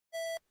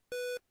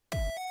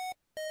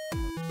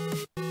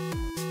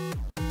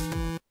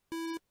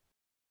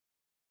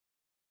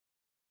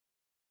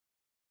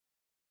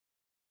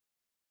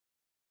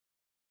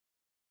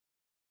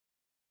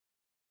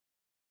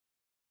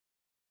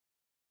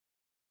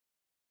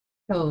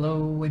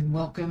Hello and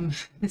welcome.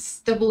 This is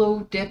Double O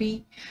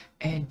Debbie,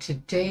 and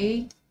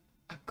today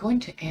I'm going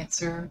to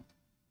answer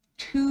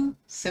two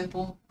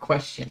simple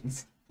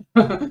questions.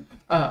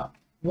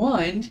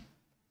 One,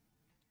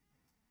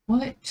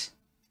 what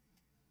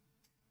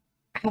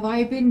have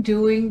I been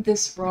doing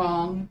this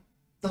wrong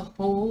the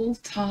whole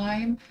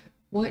time?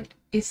 What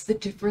is the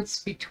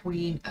difference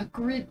between a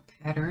grid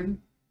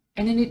pattern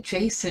and an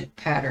adjacent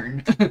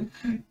pattern?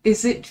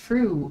 Is it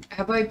true?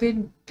 Have I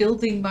been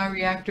building my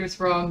reactors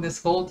wrong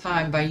this whole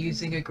time by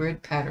using a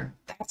grid pattern?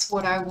 That's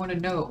what I want to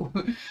know.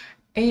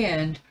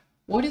 And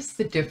what is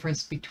the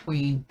difference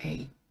between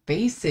a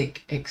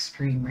basic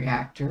extreme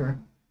reactor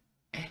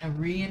and a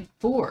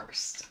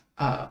reinforced?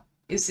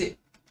 Is it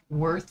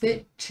worth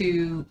it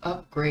to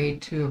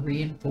upgrade to a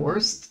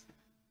reinforced?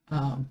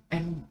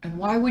 And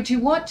why would you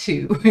want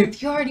to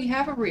if you already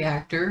have a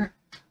reactor?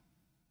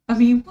 I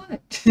mean,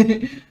 what?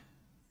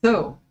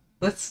 So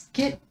let's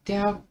get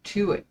down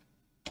to it.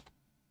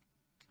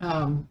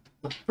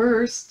 But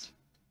first,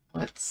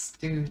 let's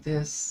do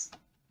this.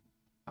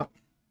 Oh,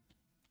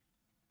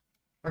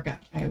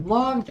 forgot. I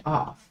logged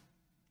off.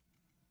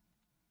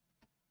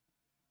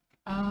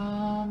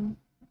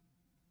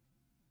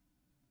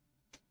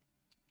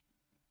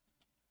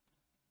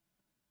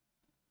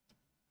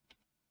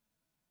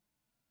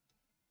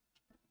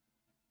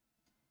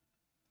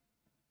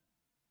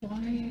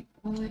 Why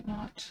will it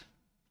not?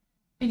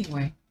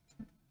 Anyway,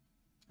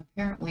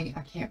 apparently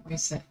I can't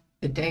reset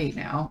the day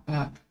now.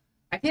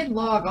 I did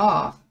log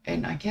off,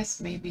 and I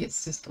guess maybe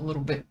it's just a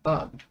little bit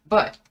bugged,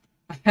 but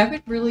I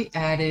haven't really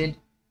added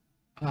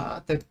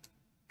the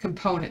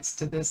components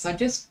to this. I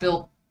just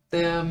built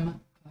them.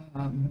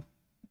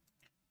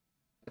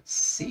 Let's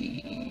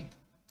see.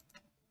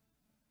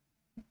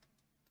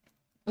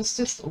 Let's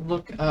just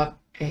look up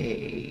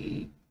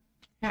a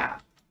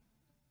path.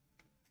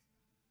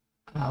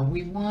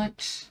 We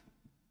want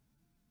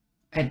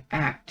an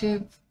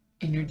active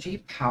energy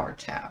power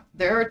tap.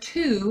 There are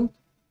two.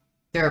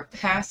 They're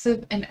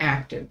passive and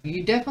active.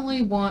 You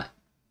definitely want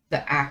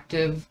the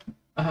active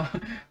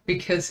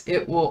because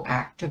it will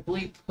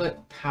actively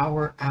put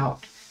power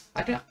out.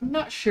 I'm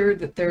not sure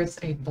that there's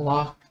a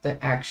block that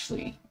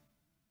actually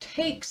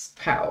takes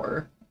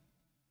power.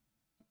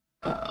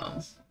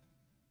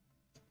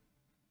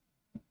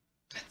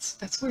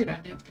 That's weird. I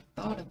never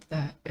thought of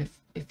that.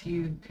 If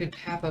you could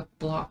have a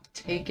block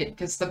take it,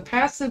 because the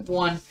passive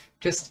one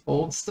just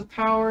holds the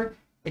power.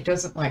 It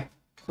doesn't like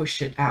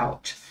push it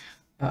out.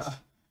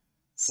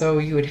 So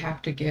you would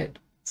have to get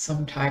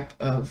some type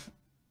of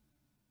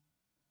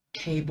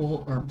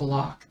cable or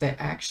block that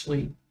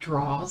actually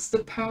draws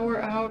the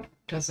power out,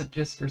 doesn't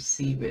just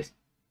receive it.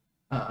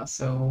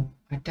 So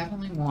I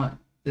definitely want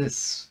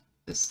this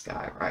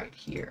guy right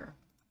here.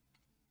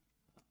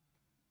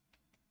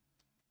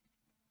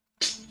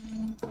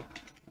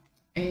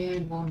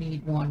 And we'll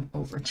need one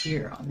over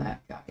here on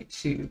that guy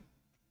too.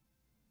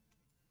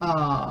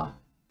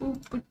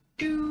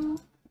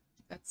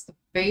 That's the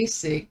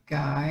basic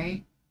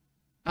guy.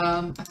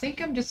 I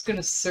think I'm just going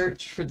to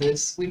search for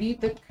this. We need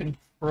the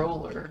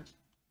controller.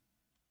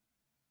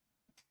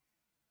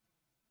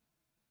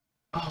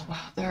 Oh,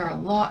 wow, there are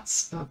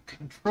lots of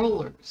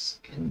controllers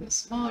in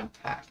this mod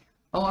pack.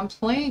 Oh, I'm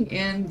playing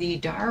in the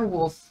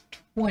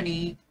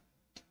DireWolf20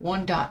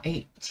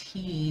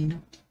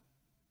 1.18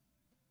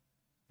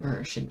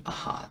 version.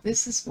 Aha,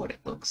 this is what it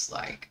looks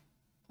like.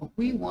 Well,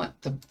 we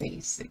want the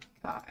basic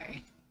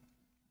guy.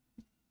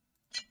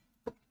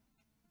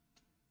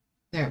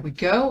 There we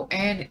go,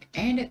 and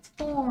it's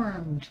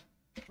formed.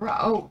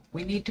 Oh,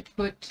 we need to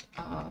put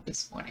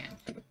this one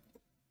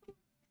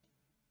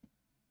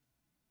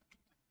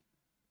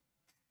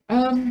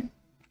in.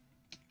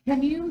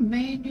 Can you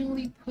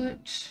manually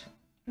put?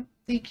 I don't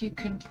think you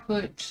can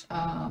put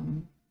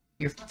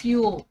your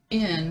fuel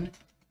in,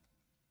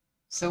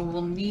 so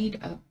we'll need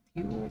a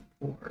fuel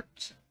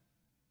port.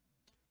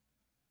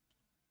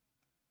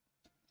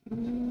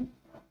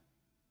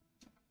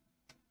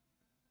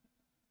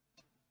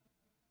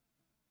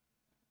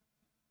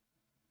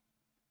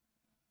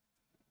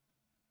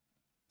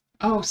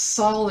 Oh,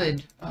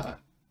 solid.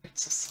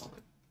 It's a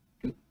solid.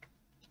 Can't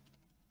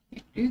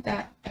do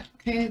that.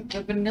 Okay,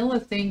 the vanilla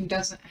thing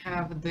doesn't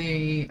have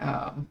the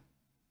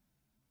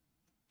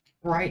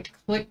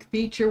right-click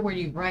feature where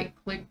you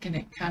right-click and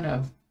it kind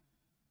of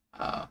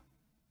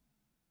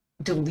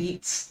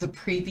deletes the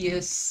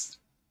previous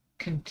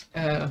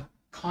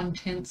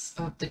contents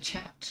of the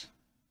chat.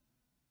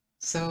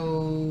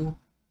 So,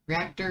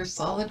 reactor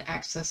solid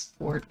access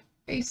port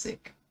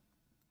basic.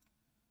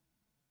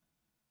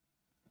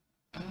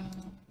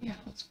 Yeah,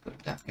 let's put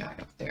that guy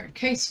up there in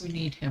case we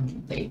need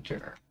him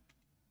later.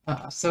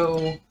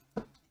 So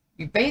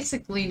you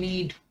basically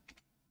need,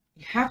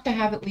 you have to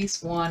have at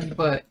least one,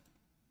 but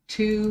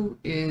two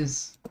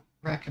is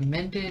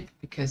recommended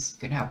because you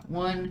can have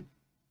one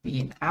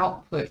be an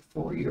output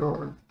for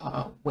your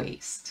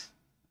waste,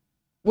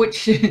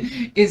 which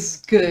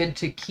is good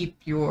to keep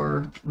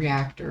your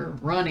reactor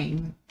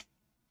running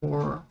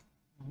for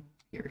long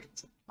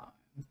periods of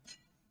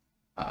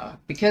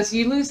because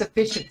you lose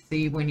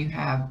efficiency when you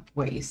have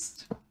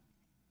waste.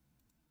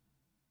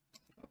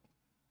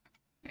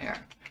 There.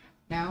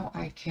 Now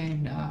I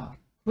can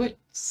put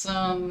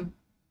some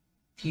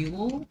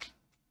fuel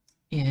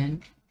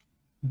in.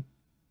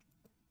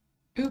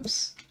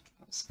 Oops,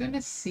 I was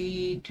gonna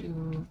see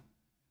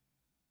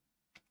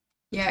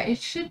yeah, it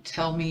should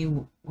tell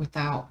me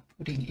without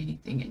putting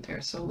anything in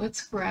there. So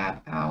let's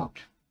grab out,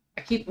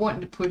 I keep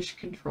wanting to push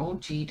Control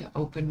G to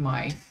open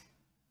my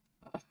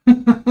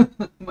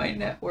my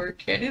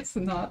network, and it's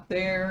not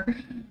there.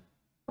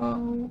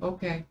 Oh,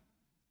 okay.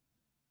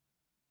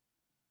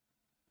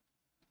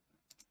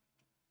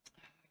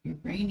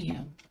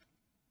 Uranium.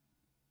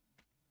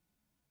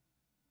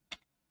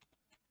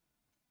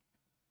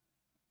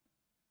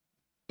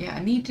 Yeah, I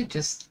need to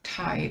just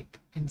type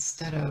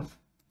instead of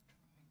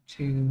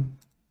to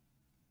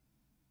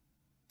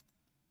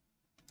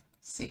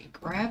see,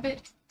 grab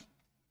it,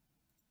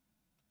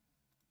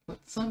 put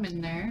some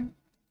in there.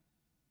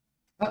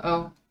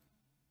 Uh-oh.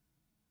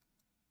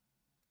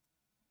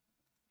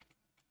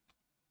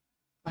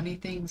 Funny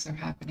things are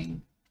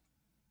happening.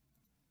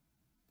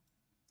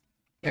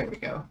 There we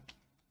go.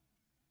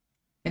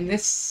 And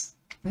this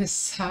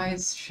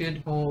size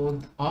should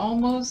hold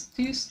almost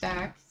 2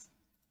 stacks.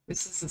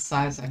 This is the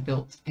size I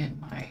built in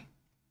my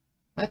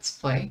Let's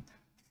Play.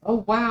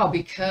 Oh wow,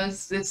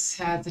 because this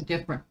has a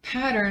different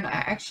pattern, I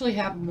actually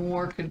have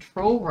more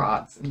control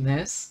rods in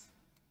this.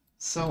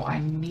 So I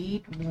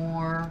need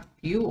more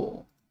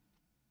fuel.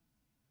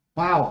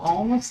 Wow,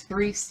 almost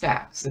 3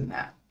 stacks in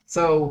that.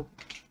 So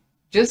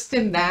just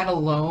in that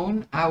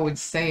alone, I would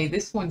say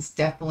this one's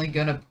definitely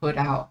going to put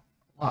out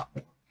a lot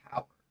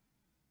more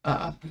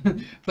power.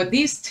 But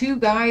these 2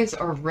 guys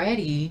are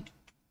ready.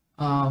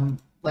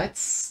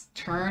 Let's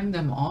turn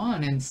them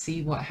on and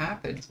see what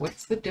happens.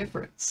 What's the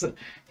difference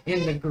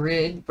in the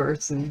grid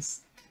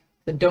versus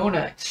the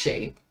donut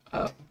shape?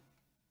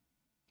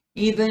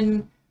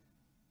 Even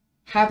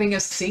having a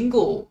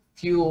single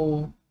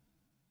fuel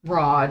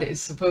rod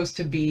is supposed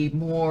to be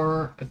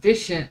more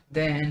efficient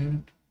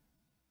than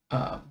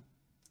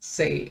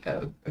say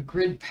a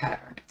grid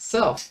pattern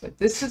itself, but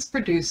this is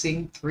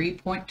producing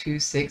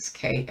 3.26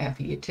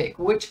 kFE a tick,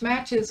 which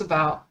matches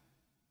about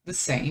the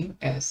same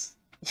as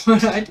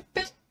what I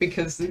built,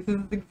 because this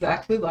is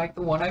exactly like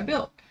the one I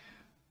built.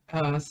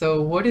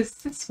 So what does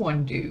this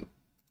one do?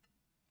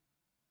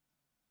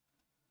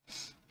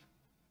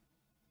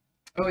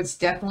 Oh, it's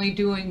definitely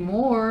doing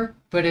more,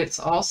 but it's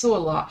also a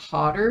lot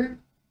hotter.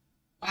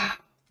 Wow,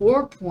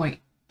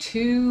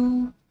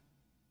 4.2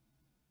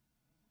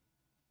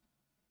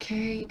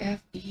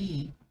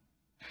 kFE.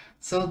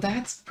 So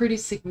that's pretty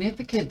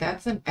significant.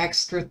 That's an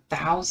extra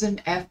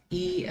 1,000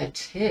 FE a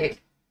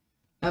tick.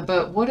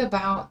 But what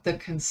about the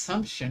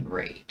consumption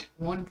rate?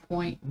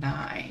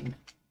 1.9.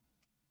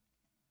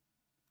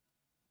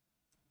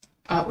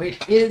 Oh,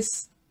 it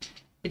is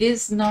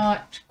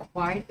not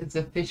quite as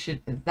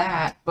efficient as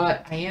that,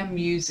 but I am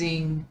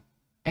using,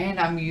 and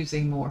I'm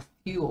using more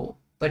fuel,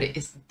 but it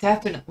is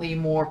definitely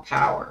more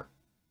power.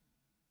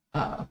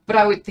 But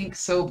I would think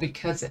so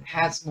because it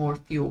has more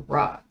fuel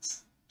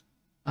rods.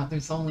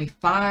 There's only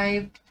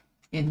 5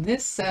 in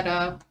this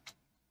setup,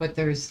 but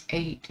there's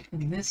 8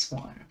 in this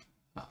one.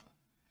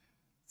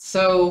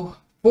 So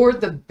for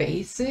the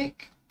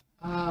basic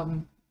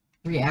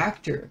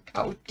reactor,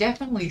 I would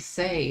definitely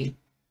say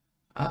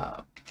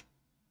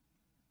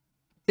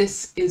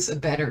this is a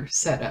better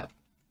setup,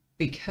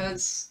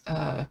 because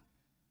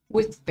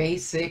with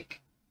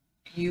basic,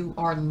 you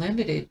are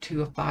limited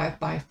to a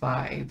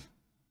 5x5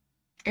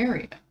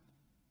 area.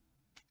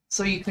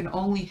 So you can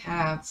only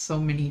have so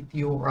many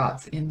fuel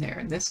rods in there,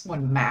 and this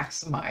one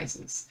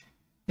maximizes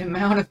the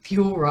amount of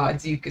fuel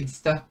rods you can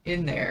stuff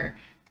in there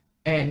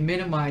and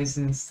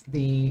minimizes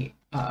the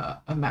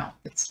amount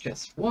that's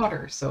just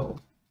water. So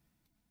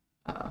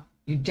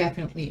you're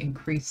definitely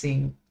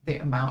increasing the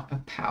amount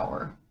of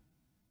power.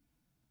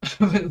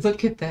 But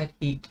look at that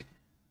heat.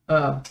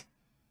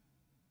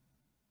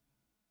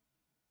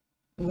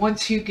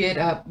 Once you get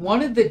up,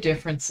 one of the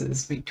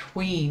differences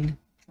between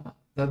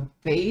the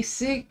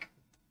basic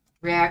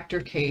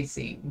reactor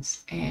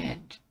casings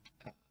and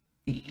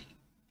the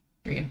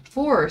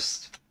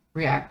reinforced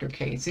reactor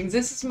casings,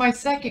 this is my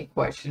second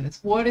question, is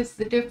what is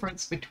the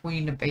difference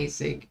between the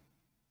basic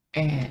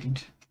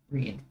and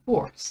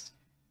reinforced?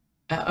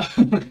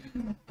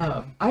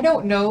 I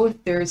don't know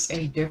if there's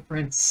a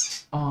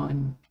difference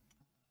on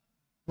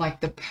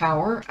like the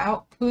power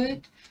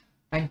output.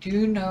 I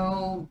do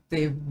know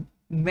the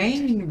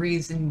main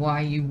reason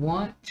why you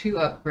want to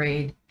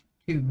upgrade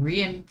to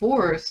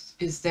reinforced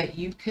is that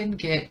you can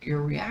get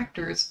your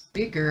reactors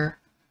bigger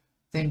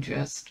than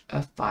just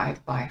a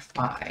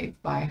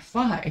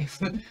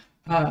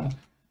 5x5x5.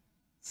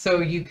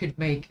 So you could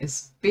make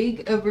as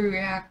big of a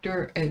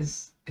reactor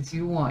as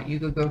you want. You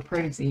could go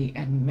crazy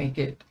and make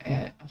it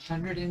at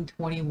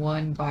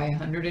 121 by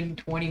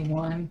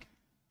 121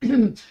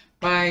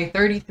 by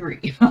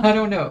 33. I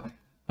don't know.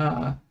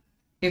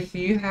 If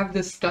you have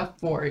the stuff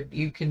for it,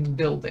 you can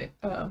build it,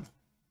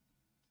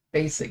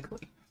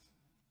 basically.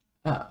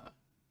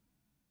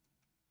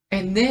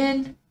 And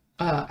then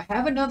I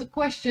have another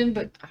question,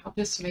 but I'll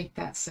just make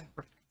that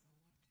separate.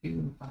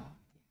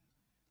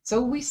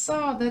 So we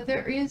saw that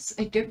there is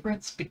a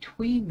difference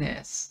between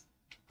this,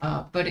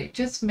 but it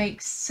just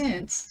makes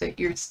sense that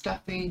you're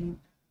stuffing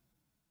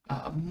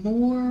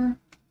more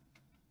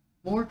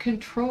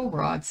control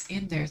rods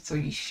in there, so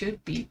you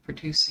should be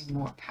producing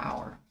more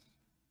power.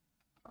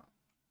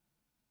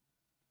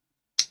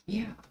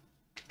 Yeah.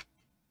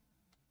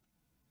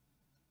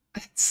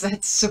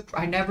 That's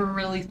I never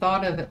really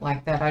thought of it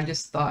like that. I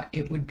just thought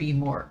it would be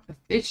more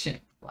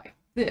efficient like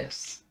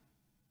this.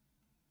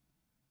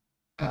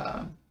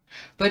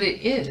 But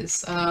it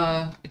is.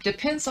 It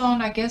depends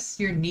on, I guess,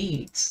 your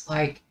needs.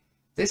 Like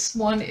this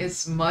one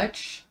is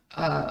much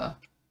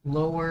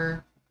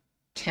lower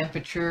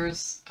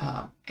temperatures,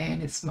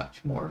 and it's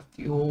much more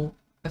fuel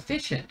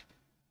efficient.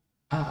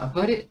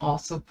 But it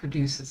also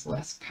produces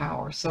less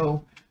power.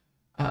 So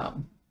I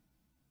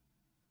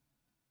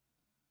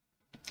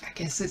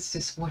guess it's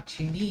just what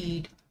you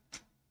need.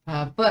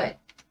 But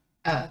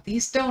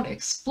these don't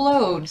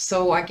explode,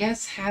 so I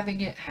guess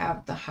having it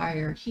have the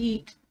higher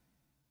heat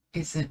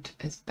isn't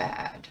as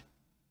bad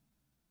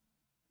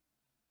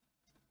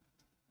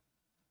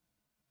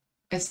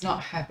as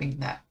not having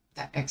that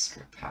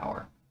extra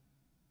power.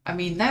 I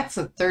mean, that's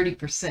a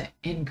 30%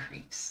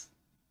 increase,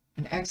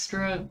 an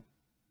extra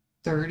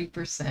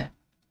 30%.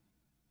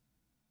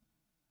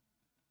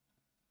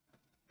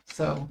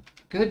 So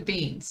good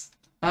beans.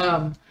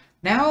 Now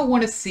I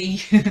want to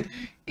see,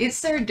 is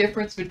there a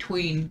difference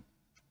between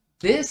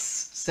this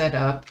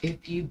setup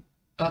if you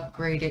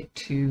upgrade it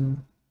to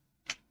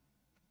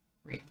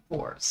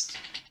reinforced?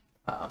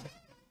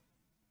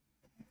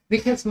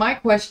 Because my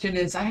question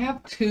is, I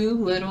have two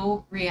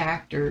little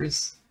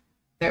reactors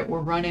that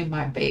were running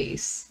my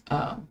base,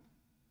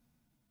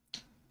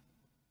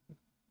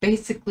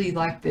 basically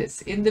like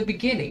this in the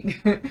beginning.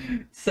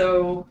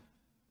 So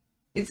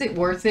is it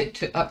worth it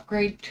to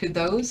upgrade to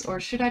those, or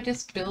should I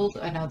just build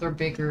another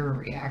bigger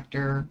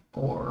reactor?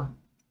 Or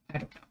I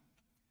don't know.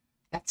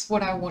 That's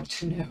what I want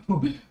to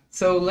know.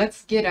 So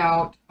let's get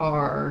out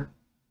our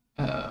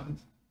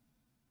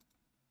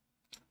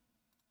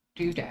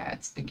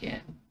doodads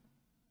again.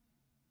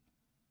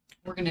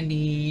 We're going to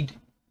need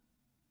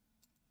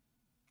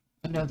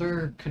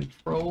another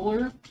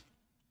controller,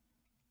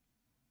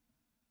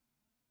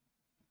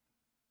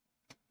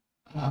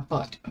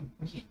 but a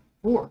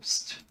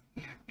reinforced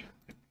reactor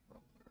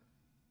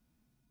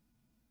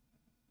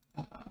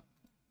controller.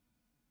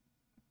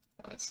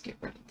 Let's get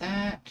rid of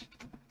that.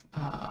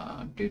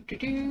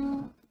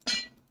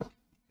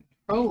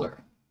 Controller.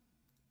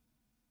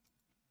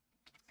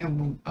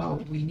 And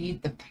we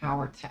need the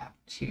power tap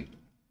too.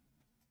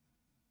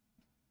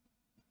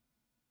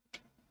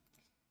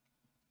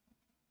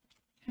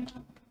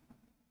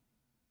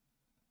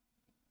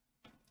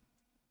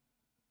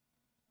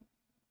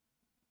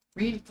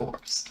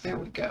 Reinforced. There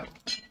we go.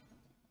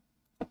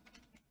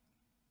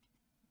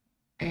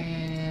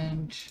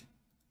 And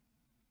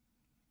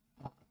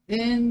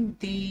then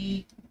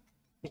the...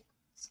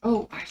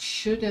 Oh, I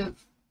should have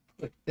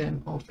put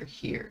them over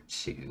here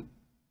too.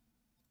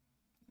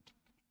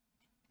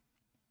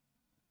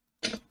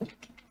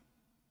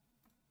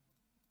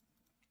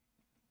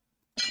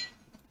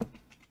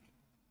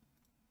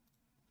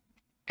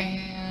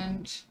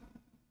 And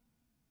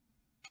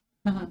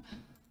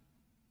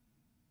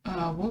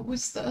what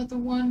was the other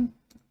one?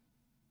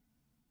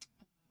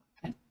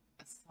 A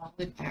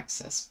solid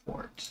access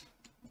port.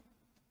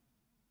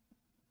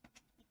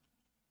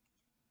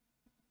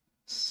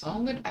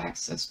 Solid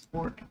access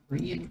port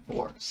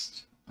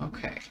reinforced.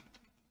 Okay.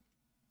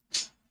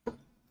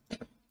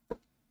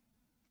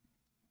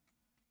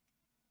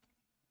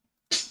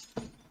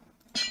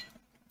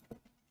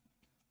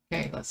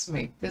 Okay, let's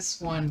make this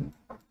one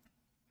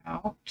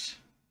out,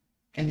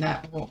 and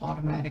that will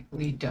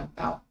automatically dump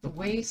out the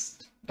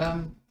waste.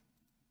 Can't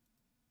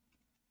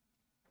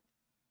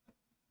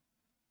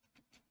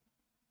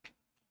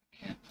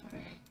I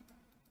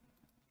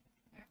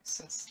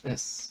access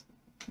this?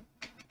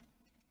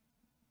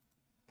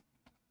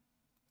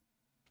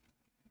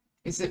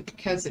 Is it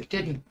because it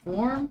didn't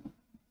form?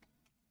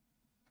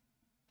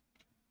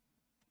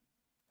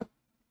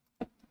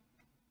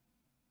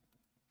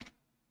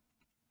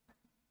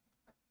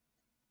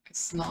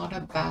 It's not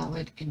a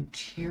valid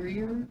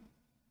interior.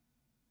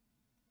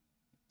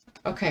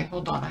 Okay,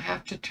 hold on. I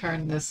have to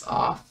turn this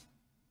off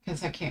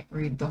because I can't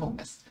read the whole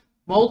mess.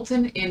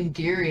 Molten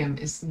inderium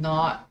is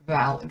not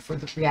valid for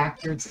the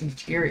reactor's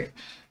interior.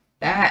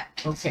 Okay,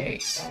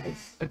 that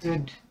is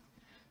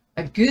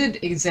a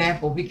good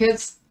example,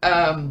 because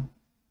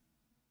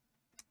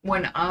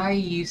when I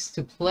used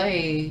to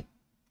play,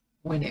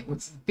 when it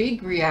was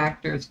big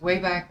reactors way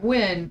back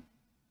when,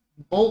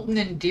 molten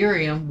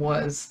inderium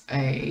was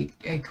a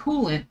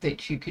coolant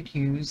that you could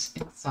use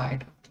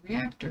inside of the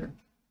reactor.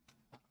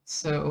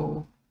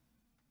 So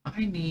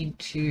I need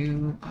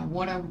to,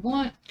 what I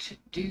want to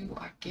do,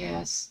 I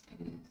guess,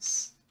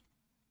 is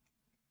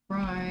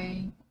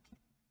try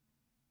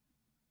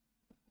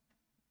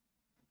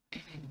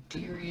an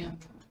inderium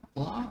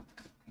block.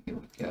 Here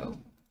we go.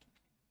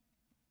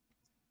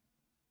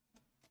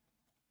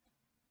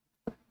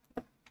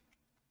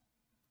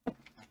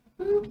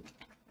 Boop.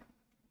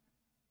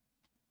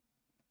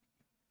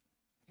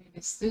 And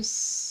is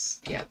this,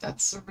 yeah,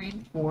 that's a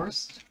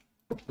reinforced.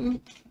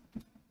 Boop.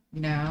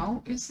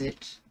 Now is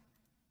it?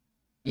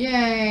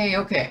 Yay,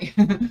 okay.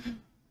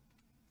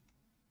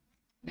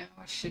 Now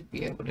I should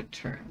be able to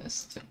turn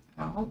this to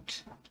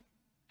out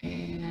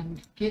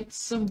and get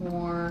some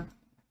more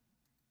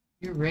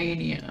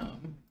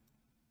uranium.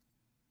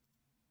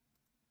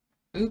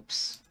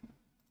 Oops.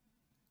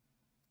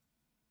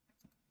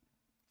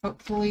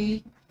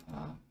 Hopefully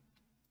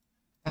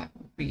that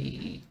will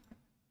be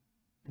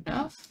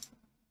enough.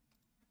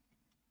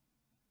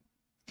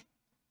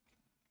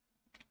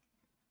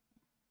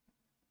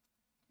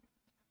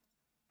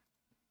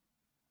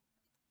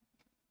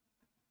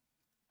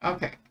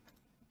 Okay.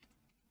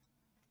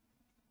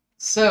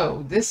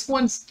 So this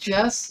one's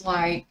just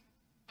like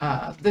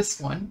this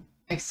one,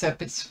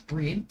 except it's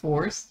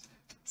reinforced.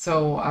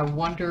 So I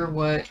wonder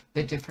what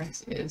the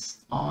difference is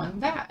on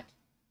that.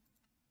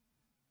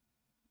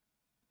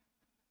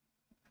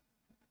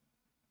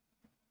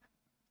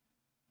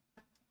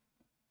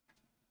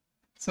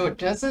 So it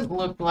doesn't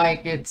look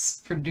like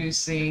it's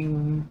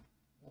producing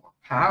more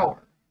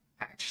power.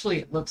 Actually,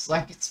 it looks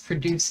like it's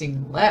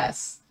producing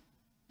less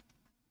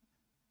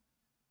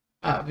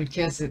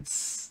because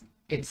it's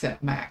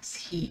at max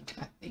heat,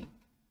 I think.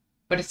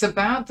 But it's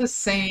about the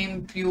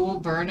same fuel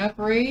burnup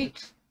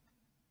rate.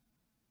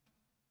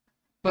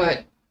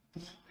 But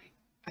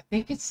I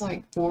think it's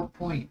like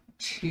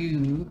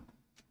 4.2.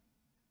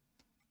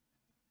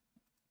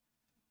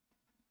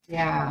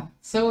 Yeah,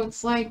 so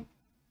it's like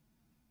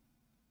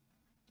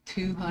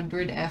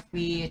 200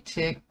 FE a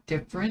tick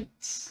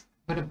difference,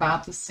 but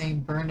about the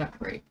same burnup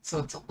rate. So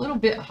it's a little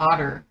bit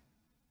hotter.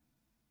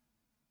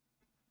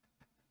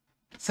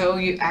 So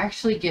you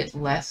actually get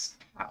less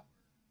power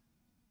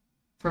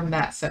from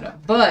that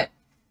setup. But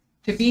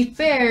to be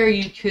fair,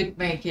 you could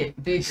make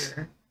it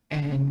bigger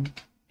and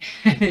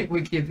it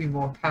would give you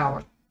more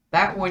power.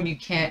 That one you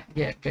can't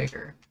get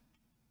bigger.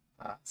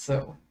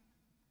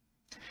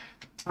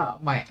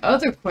 My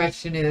other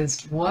question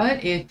is,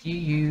 what if you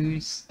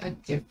use a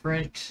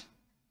different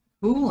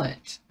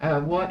coolant?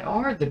 What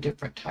are the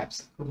different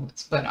types of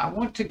coolants? But I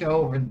want to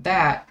go over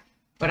that.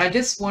 But I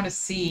just want to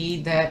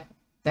see that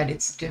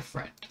it's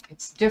different.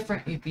 It's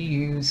different if you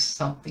use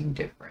something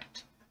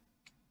different.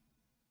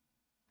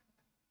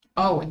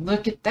 Oh, and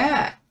look at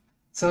that.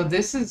 So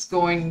this is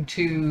going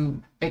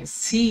to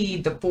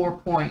exceed the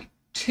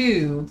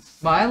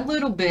 4.2 by a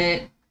little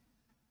bit,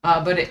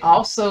 but it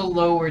also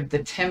lowered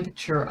the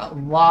temperature a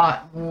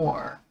lot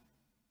more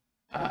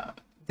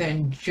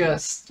than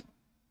just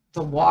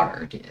the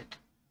water did.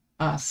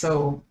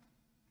 So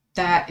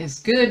that is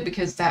good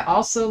because that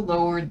also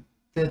lowered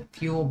the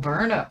fuel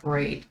burnup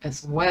rate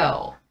as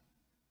well.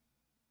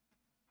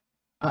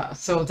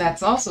 So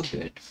that's also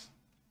good.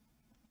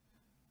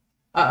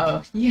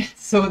 Yeah,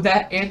 so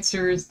that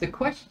answers the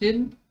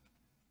question.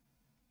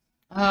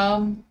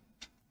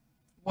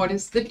 What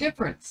is the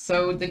difference?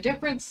 So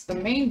the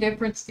main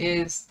difference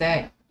is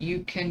that you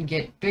can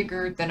get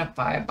bigger than a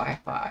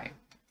 5x5.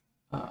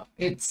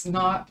 It's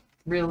not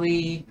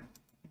really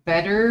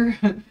better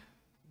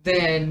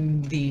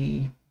than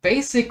the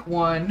basic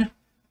one.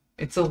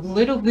 It's a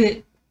little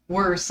bit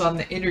worse on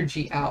the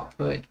energy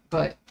output,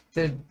 but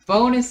the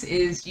bonus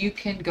is you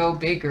can go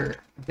bigger.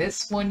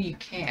 This one you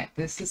can't.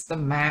 This is the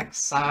max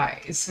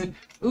size.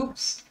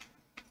 Oops.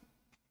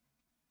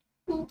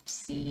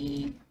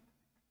 Oopsie.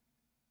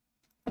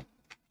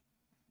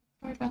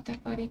 Sorry about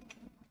that, buddy.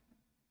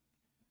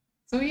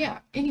 So yeah,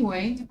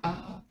 anyway,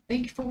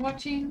 thank you for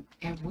watching,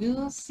 and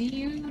we'll see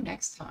you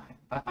next time.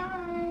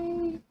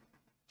 Bye-bye.